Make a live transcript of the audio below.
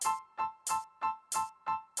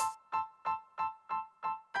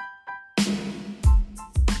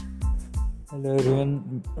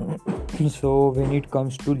when so when it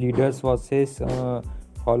comes to leaders versus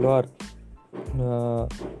follower, uh, uh,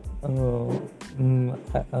 mm,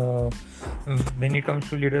 uh, when it comes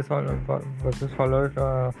to leaders versus followers,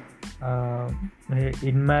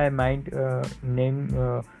 in my mind, name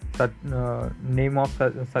of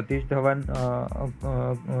Satish Dhawan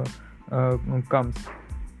comes.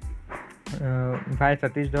 Why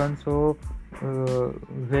Satish Dhawan? So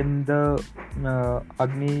when the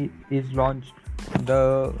Agni is launched,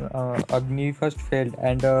 the Agni first failed,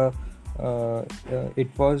 and it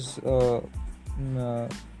was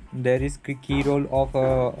there is key role of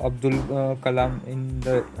Abdul Kalam in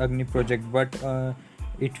the Agni project, but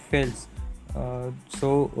it fails.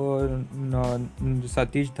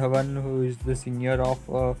 Satish Dhawan, who is the senior of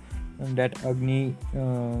that Agni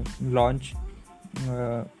launch,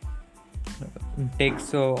 uh,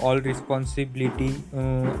 takes all responsibility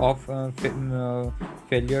of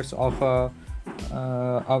failures of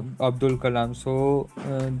Abdul Kalam. So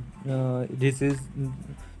this is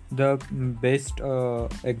the best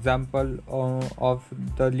example of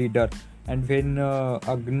the leader. And when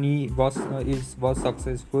Agni was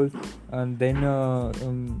successful, and then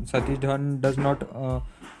Satish Dhawan does not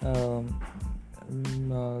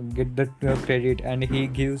get the credit, and he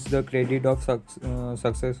gives the credit of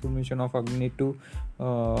successful mission of Agni to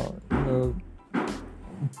Abdul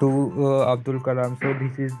Kalam. So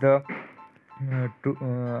this is the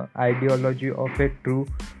ideology of a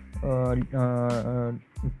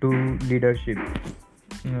true leadership.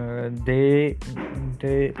 They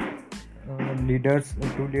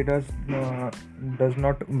true leaders does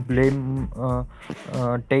not blame,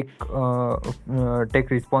 take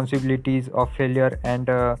responsibilities of failure, and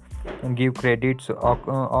give credits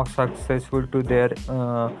of successful to their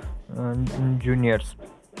juniors.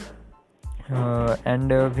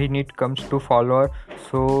 And when it comes to follower,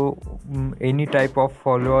 so any type of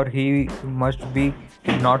follower, he must be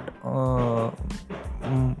not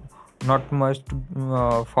mm, not must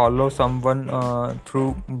follow someone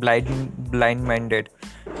through blind minded.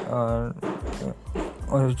 uh,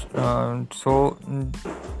 so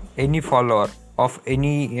any follower of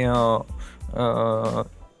any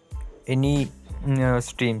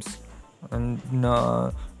streams, and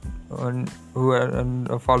who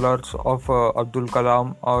are followers of Abdul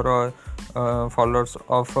Kalam, or followers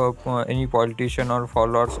of any politician, or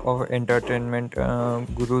followers of entertainment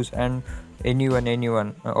gurus, and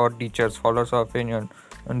anyone or teachers, followers of anyone,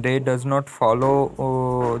 and they does not follow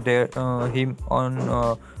him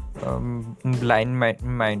on blind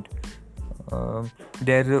mind.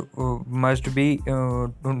 There must be,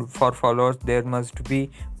 for followers, there must be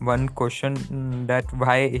one question, that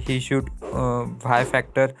why he should, why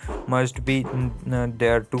factor must be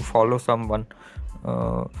there to follow someone,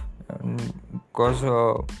 because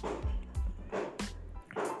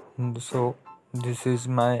so this is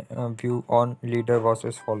my view on leader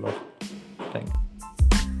versus follower. Thank you.